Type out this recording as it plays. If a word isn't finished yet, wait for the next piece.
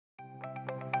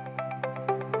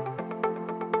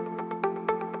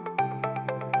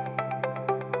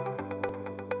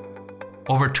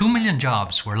Over 2 million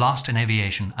jobs were lost in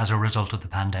aviation as a result of the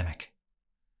pandemic.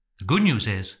 The good news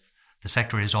is the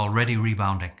sector is already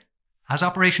rebounding. As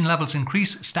operation levels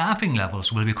increase, staffing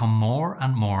levels will become more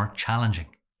and more challenging.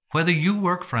 Whether you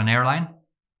work for an airline,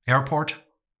 airport,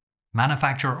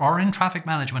 manufacturer, or in traffic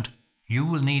management, you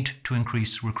will need to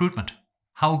increase recruitment.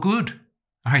 How good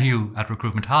are you at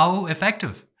recruitment? How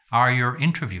effective are your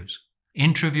interviews?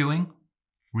 Interviewing,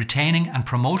 retaining, and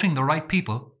promoting the right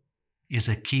people is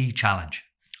a key challenge.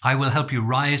 I will help you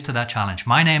rise to that challenge.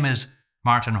 My name is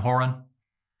Martin Horan,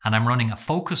 and I'm running a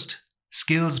focused,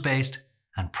 skills-based,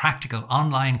 and practical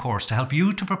online course to help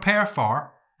you to prepare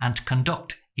for and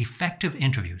conduct effective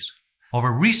interviews.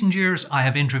 Over recent years, I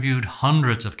have interviewed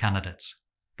hundreds of candidates,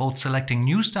 both selecting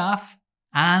new staff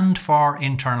and for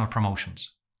internal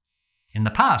promotions. In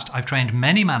the past, I've trained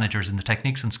many managers in the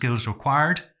techniques and skills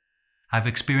required. I've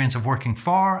experience of working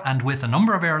for and with a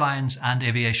number of airlines and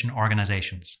aviation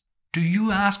organizations. Do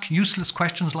you ask useless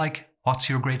questions like, what's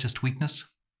your greatest weakness?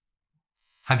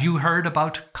 Have you heard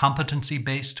about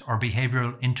competency-based or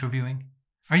behavioral interviewing?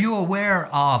 Are you aware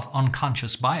of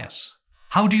unconscious bias?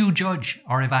 How do you judge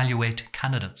or evaluate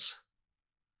candidates?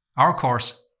 Our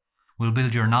course will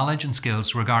build your knowledge and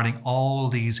skills regarding all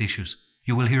these issues.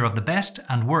 You will hear of the best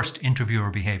and worst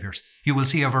interviewer behaviours. You will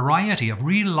see a variety of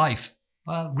real-life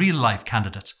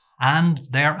candidates and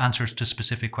their answers to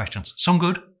specific questions. Some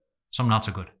good, some not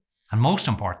so good. And most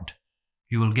important,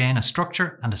 you will gain a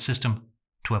structure and a system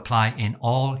to apply in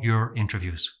all your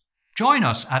interviews. Join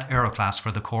us at Aeroclass for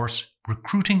the course,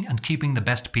 Recruiting and Keeping the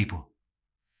Best People,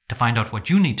 to find out what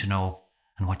you need to know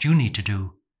and what you need to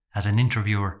do as an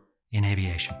interviewer in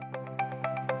aviation.